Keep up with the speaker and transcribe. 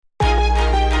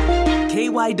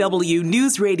KYW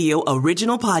News Radio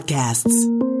original podcasts.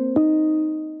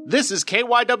 This is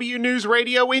KYW News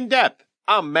Radio In Depth.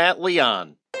 I'm Matt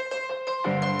Leon.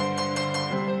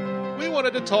 We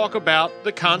wanted to talk about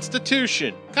the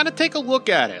Constitution. Kind of take a look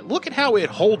at it. Look at how it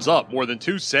holds up more than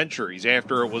 2 centuries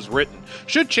after it was written.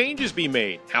 Should changes be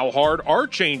made? How hard are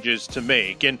changes to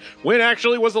make? And when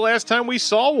actually was the last time we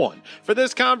saw one? For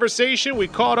this conversation, we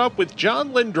caught up with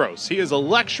John Lindros. He is a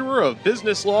lecturer of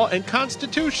business law and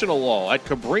constitutional law at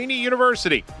Cabrini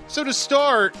University. So to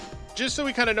start, just so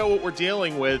we kind of know what we're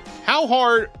dealing with, how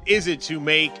hard is it to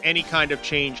make any kind of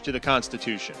change to the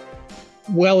Constitution?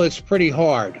 Well, it's pretty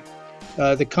hard.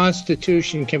 The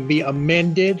Constitution can be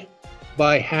amended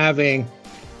by having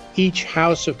each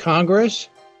House of Congress,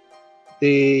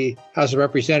 the House of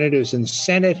Representatives and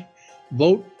Senate,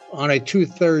 vote on a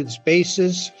 2/3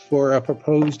 basis for a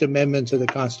proposed amendment to the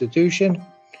Constitution.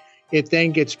 It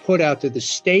then gets put out to the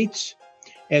states,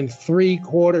 and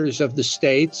 3/4 of the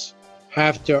states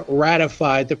have to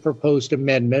ratify the proposed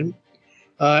amendment.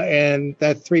 And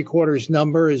that 3/4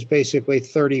 number is basically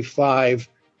 35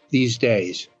 these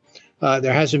days.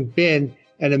 There hasn't been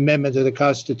an amendment to the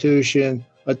Constitution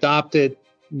adopted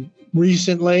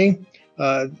recently.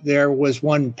 There was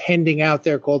one pending out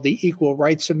there called the Equal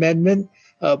Rights Amendment,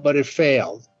 but it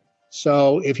failed.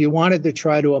 So if you wanted to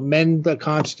try to amend the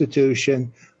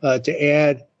Constitution to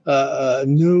add a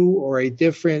new or a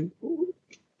different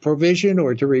provision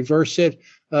or to reverse it,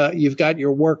 you've got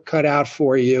your work cut out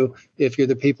for you if you're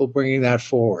the people bringing that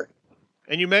forward.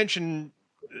 And you mentioned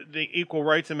the Equal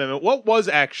Rights Amendment. What was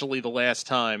actually the last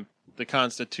time the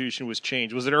Constitution was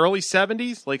changed? Was it early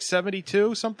 70s, like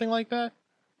 72, something like that?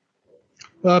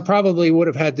 Well, it probably would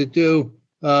have had to do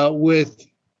with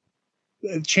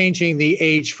changing the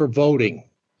age for voting.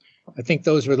 I think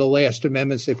those were the last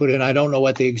amendments they put in. I don't know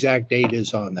what the exact date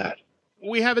is on that.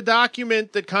 We have a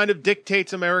document that kind of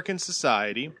dictates American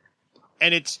society,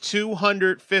 and it's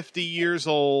 250 years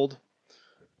old.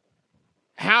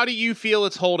 How do you feel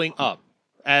it's holding up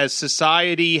as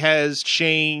society has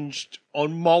changed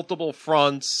on multiple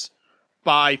fronts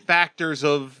by factors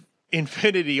of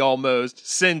infinity almost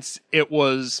since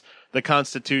the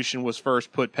Constitution was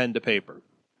first put pen to paper?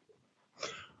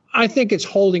 I think it's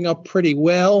holding up pretty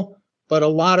well, but a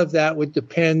lot of that would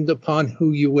depend upon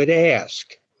who you would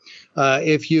ask.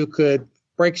 If you could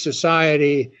break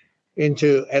society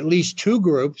into at least 2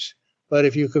 groups, but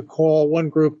if you could call one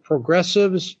group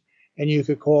progressives and you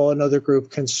could call another group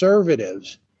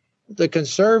conservatives, the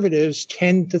conservatives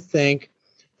tend to think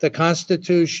the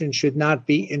Constitution should not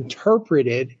be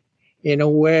interpreted in a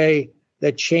way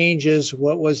that changes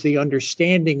what was the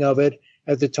understanding of it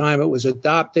at the time it was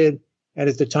adopted and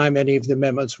at the time any of the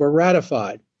amendments were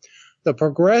ratified. The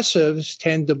progressives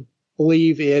tend to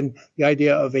believe in the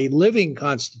idea of a living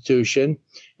constitution,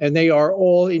 and they are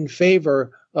all in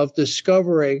favor of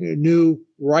discovering new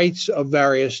rights of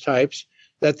various types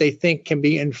that they think can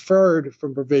be inferred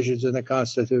from provisions in the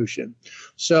Constitution.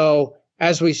 So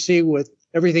as we see with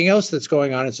everything else that's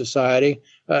going on in society,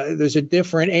 there's a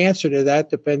different answer to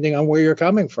that depending on where you're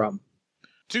coming from.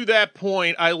 To that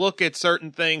point, I look at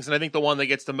certain things, and I think the one that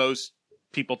gets the most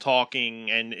people talking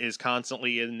and is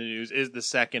constantly in the news is the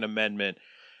Second Amendment.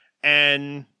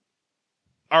 And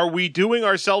are we doing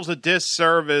ourselves a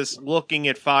disservice looking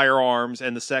at firearms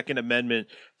and the Second Amendment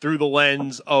through the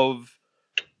lens of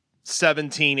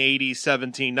 1780s,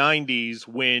 1790s,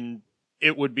 when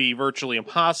it would be virtually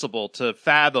impossible to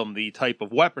fathom the type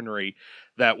of weaponry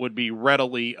that would be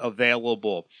readily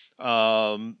available?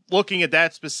 Looking at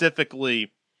that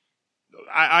specifically,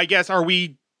 I guess, are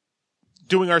we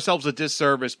doing ourselves a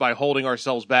disservice by holding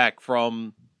ourselves back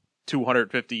from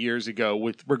 250 years ago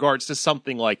with regards to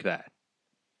something like that?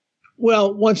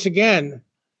 Well, once again,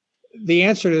 the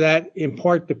answer to that in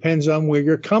part depends on where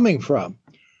you're coming from.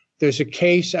 There's a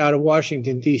case out of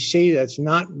Washington, D.C. that's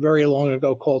not very long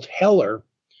ago called Heller.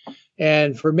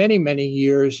 And for many, many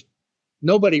years,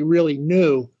 nobody really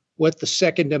knew what the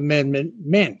Second Amendment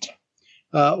meant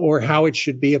or how it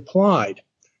should be applied.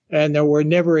 And there were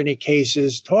never any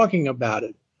cases talking about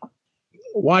it.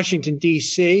 Washington,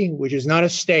 D.C., which is not a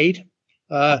state,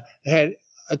 had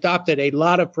adopted a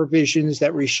lot of provisions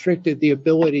that restricted the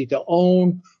ability to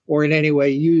own or in any way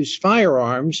use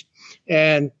firearms.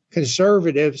 And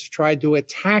conservatives tried to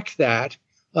attack that.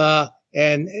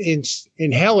 And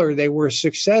in Heller, they were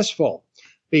successful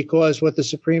because what the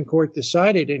Supreme Court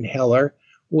decided in Heller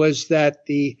was that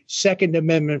the Second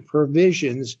Amendment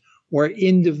provisions were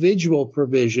individual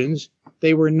provisions.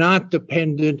 They were not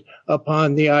dependent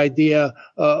upon the idea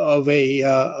of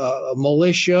a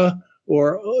militia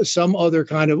or some other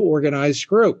kind of organized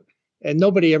group. And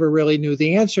nobody ever really knew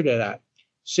the answer to that.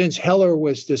 since Heller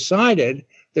was decided,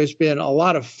 there's been a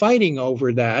lot of fighting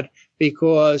over that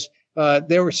because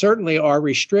there certainly are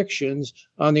restrictions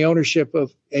on the ownership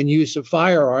of and use of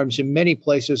firearms in many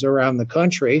places around the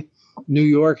country. New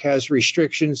York has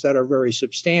restrictions that are very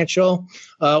substantial,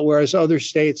 whereas other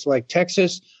states like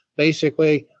Texas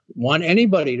basically want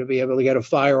anybody to be able to get a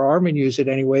firearm and use it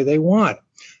any way they want.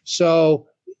 So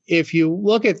if you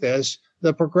look at this,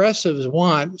 the progressives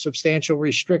want substantial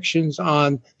restrictions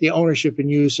on the ownership and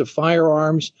use of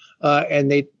firearms, and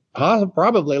they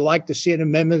probably like to see an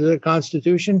amendment to the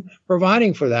Constitution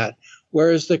providing for that.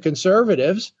 Whereas the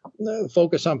conservatives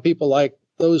focus on people like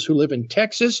those who live in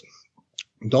Texas,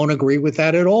 don't agree with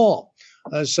that at all.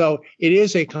 So it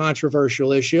is a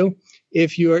controversial issue.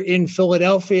 If you're in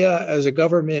Philadelphia as a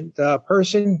government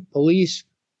person, police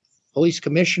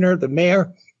commissioner, the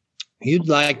mayor, you'd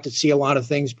like to see a lot of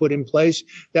things put in place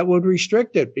that would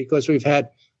restrict it, because we've had,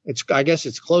 I guess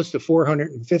it's close to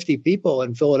 450 people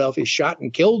in Philadelphia shot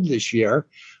and killed this year.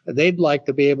 They'd like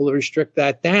to be able to restrict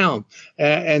that down.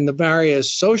 And the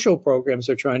various social programs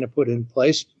they're trying to put in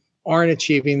place aren't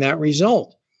achieving that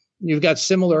result. You've got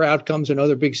similar outcomes in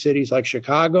other big cities like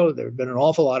Chicago. There have been an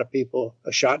awful lot of people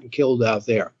shot and killed out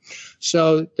there.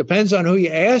 So it depends on who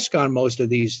you ask on most of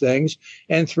these things.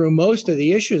 And through most of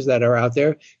the issues that are out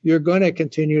there, you're going to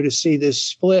continue to see this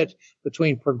split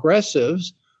between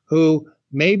progressives who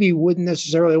maybe wouldn't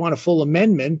necessarily want a full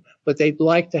amendment, but they'd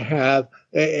like to have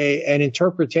an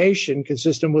interpretation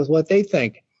consistent with what they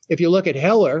think. If you look at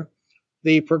Heller,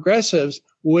 the progressives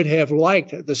would have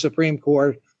liked the Supreme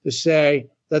Court to say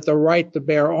that the right to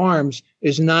bear arms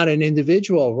is not an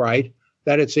individual right,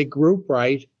 that it's a group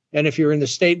right. And if you're in the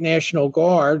state National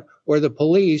Guard or the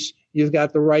police, you've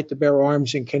got the right to bear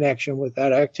arms in connection with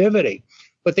that activity.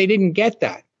 But they didn't get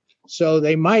that. So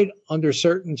they might, under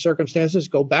certain circumstances,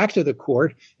 go back to the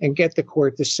court and get the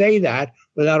court to say that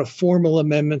without a formal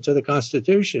amendment to the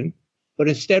Constitution, but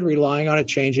instead relying on a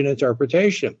change in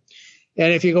interpretation.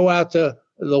 And if you go out to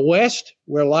the West,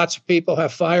 where lots of people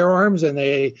have firearms and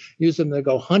they use them to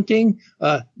go hunting,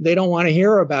 they don't want to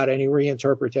hear about any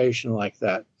reinterpretation like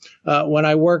that. When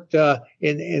I worked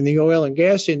in the oil and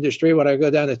gas industry, when I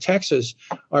go down to Texas,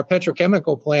 our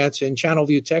petrochemical plants in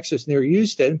Channelview, Texas, near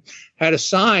Houston, had a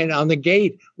sign on the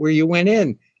gate where you went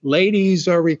in. Ladies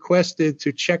are requested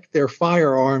to check their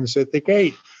firearms at the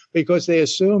gate, because they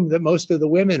assumed that most of the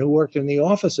women who worked in the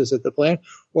offices at the plant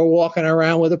were walking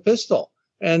around with a pistol.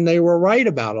 And they were right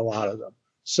about a lot of them.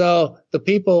 So the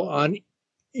people on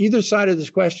either side of this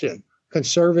question,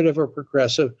 conservative or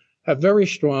progressive, have very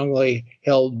strongly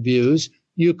held views.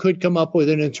 You could come up with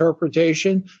an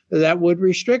interpretation that would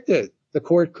restrict it. The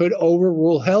court could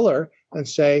overrule Heller and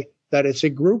say that it's a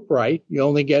group right. You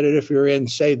only get it if you're in,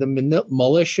 say, the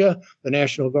militia, the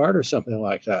National Guard, or something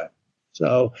like that.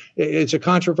 So it's a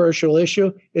controversial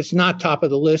issue. It's not top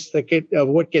of the list of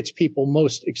what gets people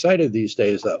most excited these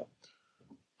days, though.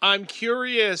 I'm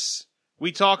curious,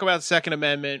 we talk about the Second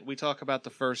Amendment, we talk about the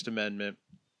First Amendment.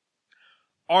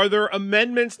 Are there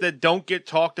amendments that don't get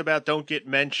talked about, don't get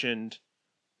mentioned,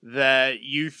 that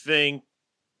you think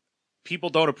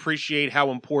people don't appreciate how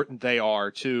important they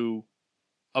are to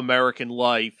American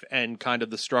life and kind of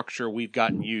the structure we've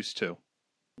gotten used to?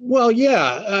 Well,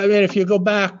 yeah. I mean, if you go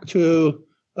back to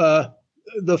the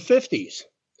 50s,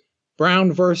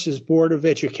 Brown versus Board of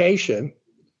Education,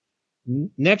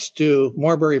 next to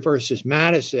Marbury versus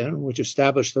Madison, which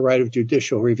established the right of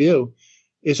judicial review,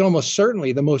 is almost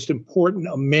certainly the most important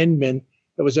amendment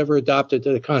that was ever adopted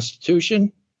to the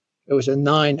Constitution. It was a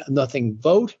 9-0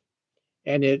 vote,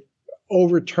 and it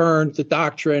overturned the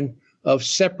doctrine of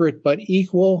separate but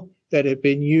equal that had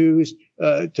been used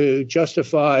to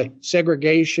justify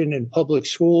segregation in public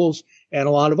schools and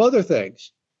a lot of other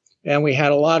things. And we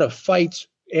had a lot of fights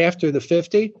after the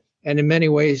 50. And in many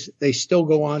ways, they still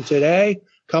go on today,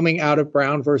 coming out of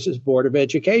Brown versus Board of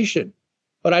Education.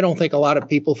 But I don't think a lot of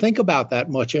people think about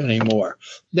that much anymore.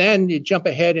 Then you jump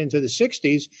ahead into the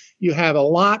 60s, you have a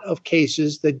lot of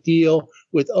cases that deal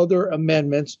with other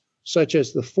amendments, such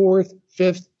as the 4th,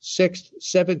 5th, 6th,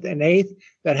 7th, and 8th,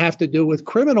 that have to do with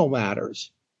criminal matters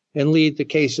and lead to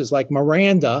cases like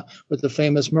Miranda, with the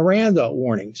famous Miranda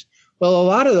warnings. Well, a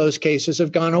lot of those cases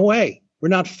have gone away. We're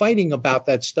not fighting about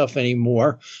that stuff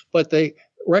anymore, but the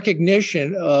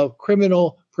recognition of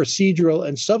criminal, procedural,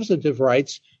 and substantive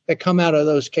rights that come out of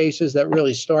those cases that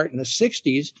really start in the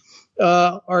 60s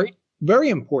are very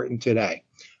important today.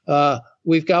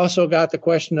 We've also got the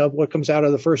question of what comes out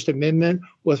of the First Amendment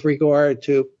with regard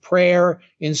to prayer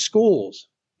in schools.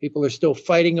 People are still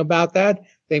fighting about that.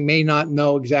 They may not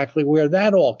know exactly where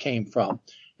that all came from.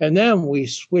 And then we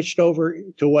switched over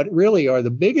to what really are the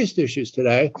biggest issues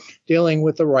today, dealing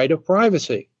with the right of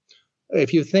privacy.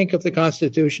 If you think of the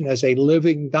Constitution as a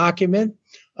living document,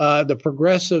 the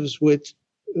progressives would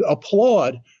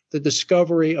applaud the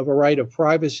discovery of a right of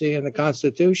privacy in the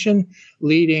Constitution,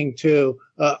 leading to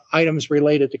items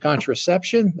related to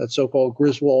contraception, that's so-called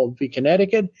Griswold v.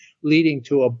 Connecticut, leading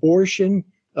to abortion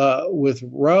with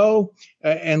Roe,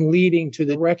 and leading to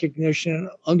the recognition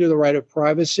under the right of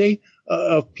privacy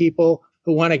of people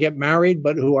who want to get married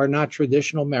but who are not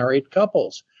traditional married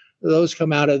couples. Those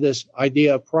come out of this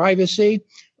idea of privacy,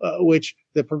 which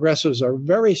the progressives are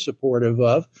very supportive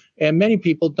of, and many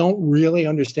people don't really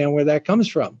understand where that comes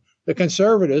from. The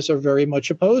conservatives are very much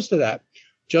opposed to that.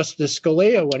 Justice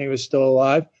Scalia, when he was still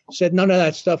alive, said none of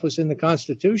that stuff was in the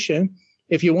Constitution.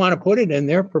 If you want to put it in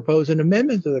there, propose an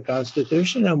amendment to the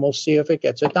Constitution, and we'll see if it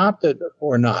gets adopted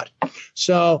or not.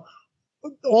 So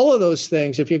all of those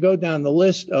things, if you go down the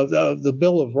list of the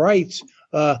Bill of Rights,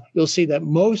 you'll see that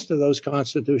most of those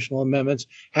constitutional amendments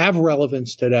have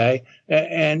relevance today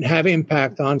and have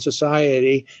impact on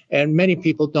society, and many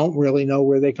people don't really know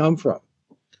where they come from.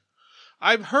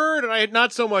 I've heard, and I had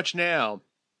not so much now,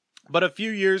 but a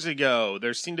few years ago,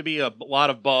 there seemed to be a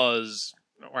lot of buzz,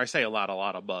 or I say a lot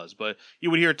of buzz, but you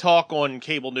would hear talk on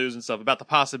cable news and stuff about the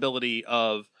possibility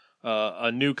of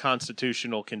a new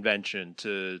constitutional convention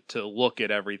to look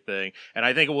at everything. And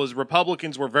I think it was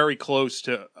Republicans were very close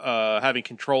to having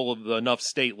control of enough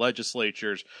state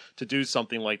legislatures to do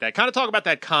something like that. Kind of talk about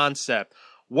that concept.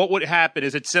 What would happen?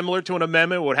 Is it similar to an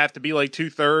amendment? Would it have to be like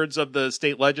 2/3 of the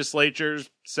state legislatures,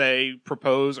 say,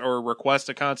 propose or request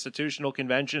a constitutional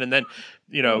convention? And then,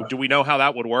 do we know how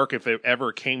that would work if it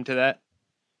ever came to that?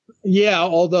 Yeah,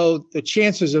 although the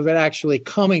chances of it actually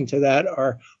coming to that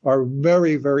are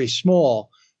very, very small,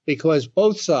 because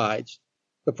both sides,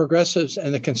 the progressives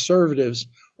and the conservatives,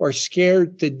 are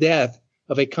scared to death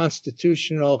of a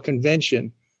constitutional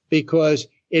convention because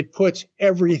it puts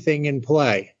everything in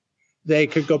play. They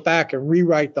could go back and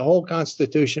rewrite the whole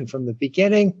Constitution from the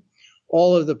beginning.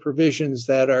 All of the provisions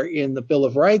that are in the Bill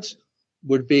of Rights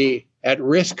would be at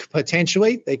risk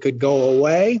potentially. They could go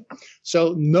away.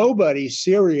 So nobody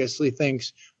seriously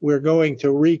thinks we're going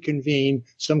to reconvene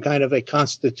some kind of a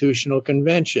constitutional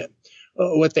convention.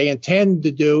 What they intend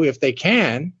to do, if they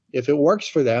can, if it works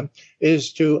for them,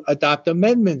 is to adopt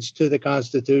amendments to the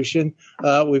Constitution.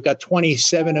 We've got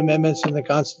 27 amendments in the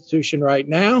Constitution right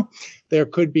now. There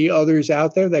could be others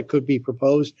out there that could be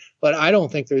proposed, but I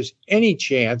don't think there's any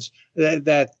chance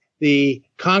that the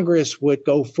Congress would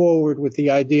go forward with the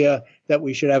idea that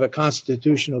we should have a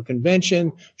constitutional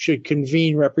convention, should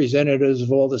convene representatives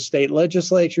of all the state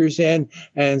legislatures in,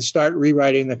 and start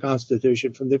rewriting the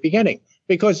Constitution from the beginning,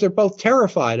 because they're both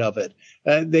terrified of it.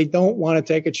 They don't want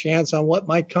to take a chance on what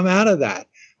might come out of that.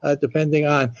 Depending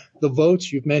on the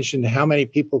votes, you've mentioned how many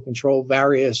people control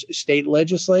various state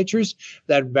legislatures.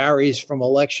 That varies from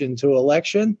election to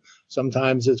election.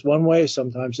 Sometimes it's one way,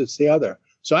 sometimes it's the other.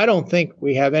 So I don't think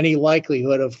we have any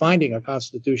likelihood of finding a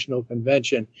constitutional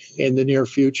convention in the near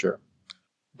future.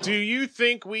 Do you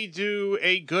think we do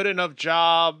a good enough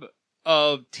job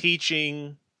of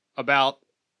teaching about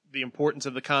the importance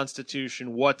of the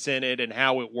Constitution, what's in it, and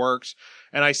how it works?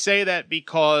 And I say that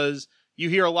because you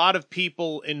hear a lot of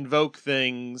people invoke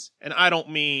things, and I don't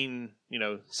mean,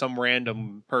 some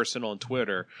random person on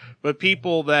Twitter, but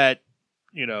people that,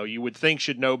 you would think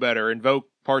should know better, invoke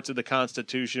parts of the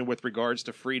Constitution with regards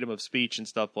to freedom of speech and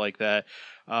stuff like that.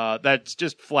 That's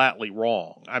just flatly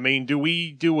wrong. I mean, do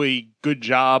we do a good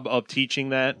job of teaching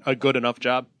that, a good enough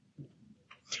job?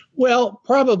 Well,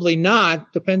 probably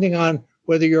not, depending on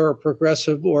whether you're a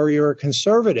progressive or you're a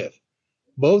conservative.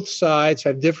 Both sides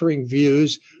have differing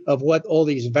views of what all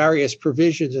these various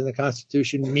provisions in the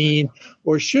Constitution mean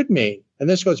or should mean. And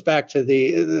this goes back to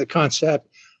the concept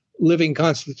living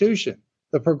Constitution.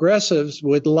 The progressives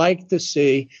would like to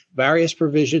see various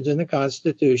provisions in the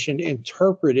Constitution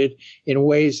interpreted in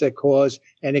ways that cause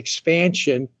an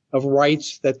expansion of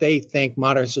rights that they think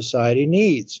modern society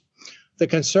needs. The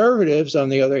conservatives, on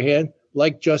the other hand,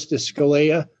 like Justice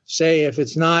Scalia, say if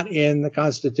it's not in the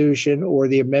Constitution or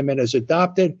the amendment is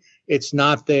adopted, it's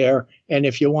not there. And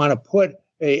if you want to put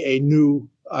a new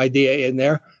idea in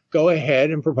there, go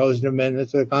ahead and propose an amendment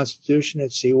to the Constitution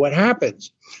and see what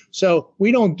happens. So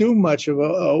we don't do much of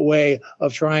a way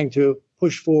of trying to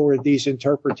push forward these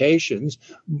interpretations.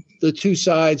 The two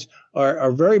sides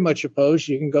are very much opposed.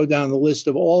 You can go down the list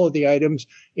of all of the items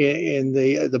in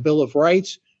the Bill of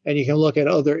Rights, and you can look at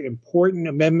other important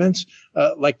amendments,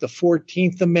 like the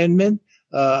 14th Amendment,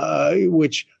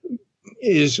 which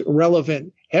is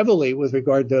relevant heavily with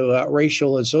regard to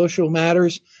racial and social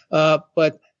matters.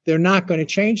 But they're not going to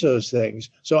change those things.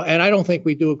 So, and I don't think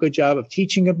we do a good job of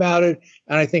teaching about it.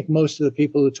 And I think most of the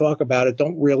people who talk about it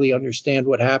don't really understand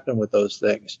what happened with those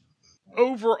things.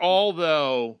 Overall,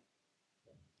 though,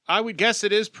 I would guess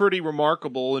it is pretty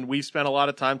remarkable, and we've spent a lot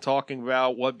of time talking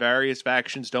about what various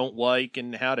factions don't like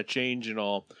and how to change and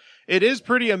all. It is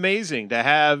pretty amazing to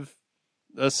have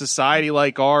a society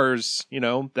like ours,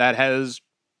 that has,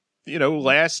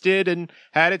 lasted and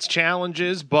had its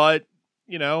challenges, but,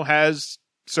 has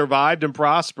survived and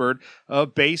prospered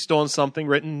based on something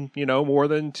written, more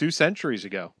than 2 centuries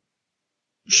ago.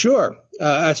 Sure.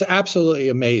 That's absolutely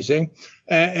amazing.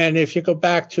 And if you go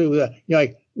back to,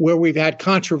 where we've had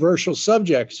controversial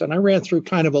subjects, and I ran through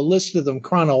kind of a list of them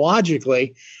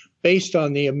chronologically based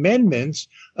on the amendments,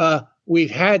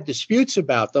 we've had disputes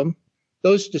about them.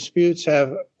 Those disputes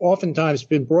have oftentimes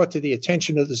been brought to the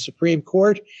attention of the Supreme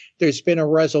Court. There's been a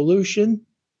resolution.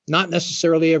 Not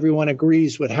necessarily everyone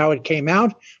agrees with how it came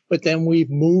out, but then we've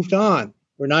moved on.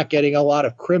 We're not getting a lot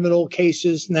of criminal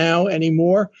cases now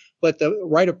anymore, but the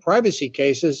right of privacy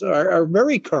cases are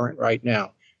very current right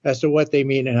now as to what they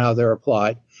mean and how they're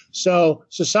applied. So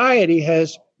society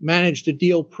has managed to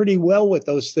deal pretty well with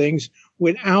those things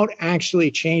without actually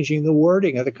changing the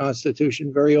wording of the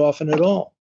Constitution very often at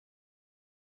all.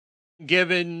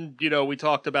 Given, we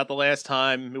talked about the last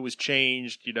time it was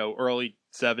changed, early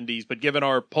 70s, but given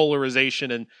our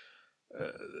polarization, and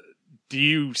do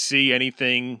you see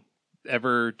anything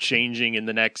ever changing in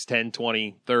the next 10,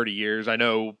 20, 30 years? I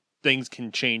know things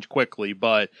can change quickly,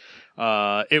 but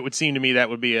it would seem to me that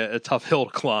would be a tough hill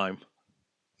to climb.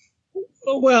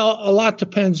 Well, a lot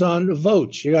depends on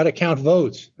votes. You got to count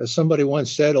votes. As somebody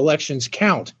once said, elections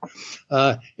count.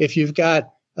 If you've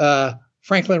got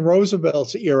Franklin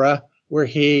Roosevelt's era, where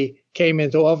he came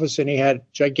into office and he had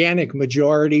gigantic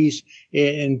majorities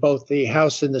in both the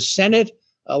House and the Senate,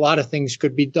 a lot of things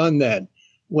could be done then.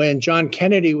 When John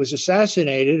Kennedy was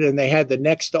assassinated and they had the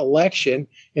next election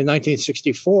in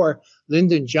 1964,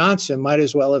 Lyndon Johnson might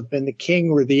as well have been the king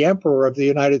or the emperor of the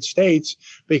United States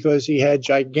because he had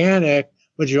gigantic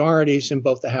majorities in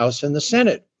both the House and the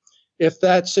Senate. If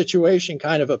that situation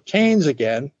kind of obtains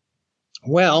again,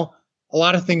 well, a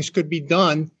lot of things could be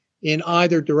done in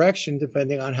either direction,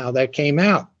 depending on how that came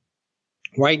out.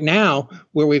 Right now,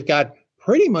 where we've got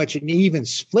pretty much an even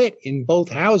split in both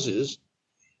houses,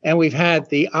 and we've had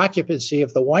the occupancy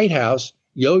of the White House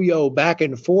yo-yo back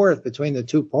and forth between the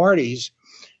two parties,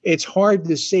 it's hard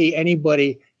to see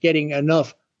anybody getting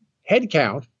enough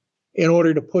headcount in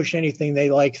order to push anything they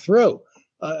like through,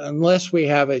 unless we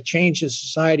have a change in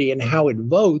society and how it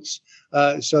votes,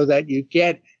 so that you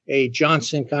get a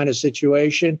Johnson kind of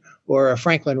situation or a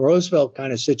Franklin Roosevelt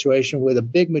kind of situation with a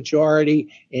big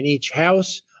majority in each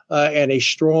house and a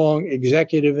strong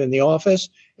executive in the office.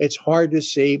 It's hard to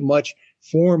see much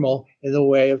formal in the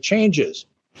way of changes.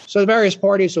 So the various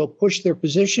parties will push their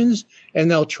positions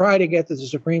and they'll try to get the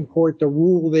Supreme Court to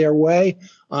rule their way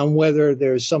on whether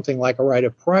there's something like a right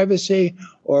of privacy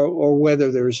or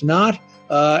whether there's not.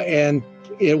 And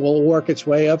it will work its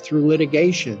way up through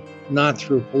litigation, not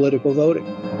through political voting.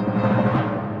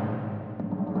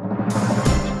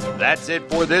 That's it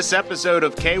for this episode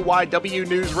of KYW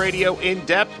News Radio In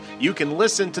Depth. You can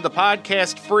listen to the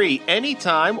podcast free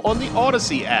anytime on the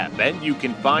Odyssey app, and you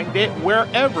can find it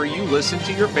wherever you listen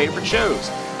to your favorite shows.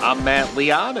 I'm Matt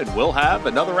Leon, and we'll have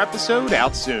another episode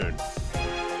out soon.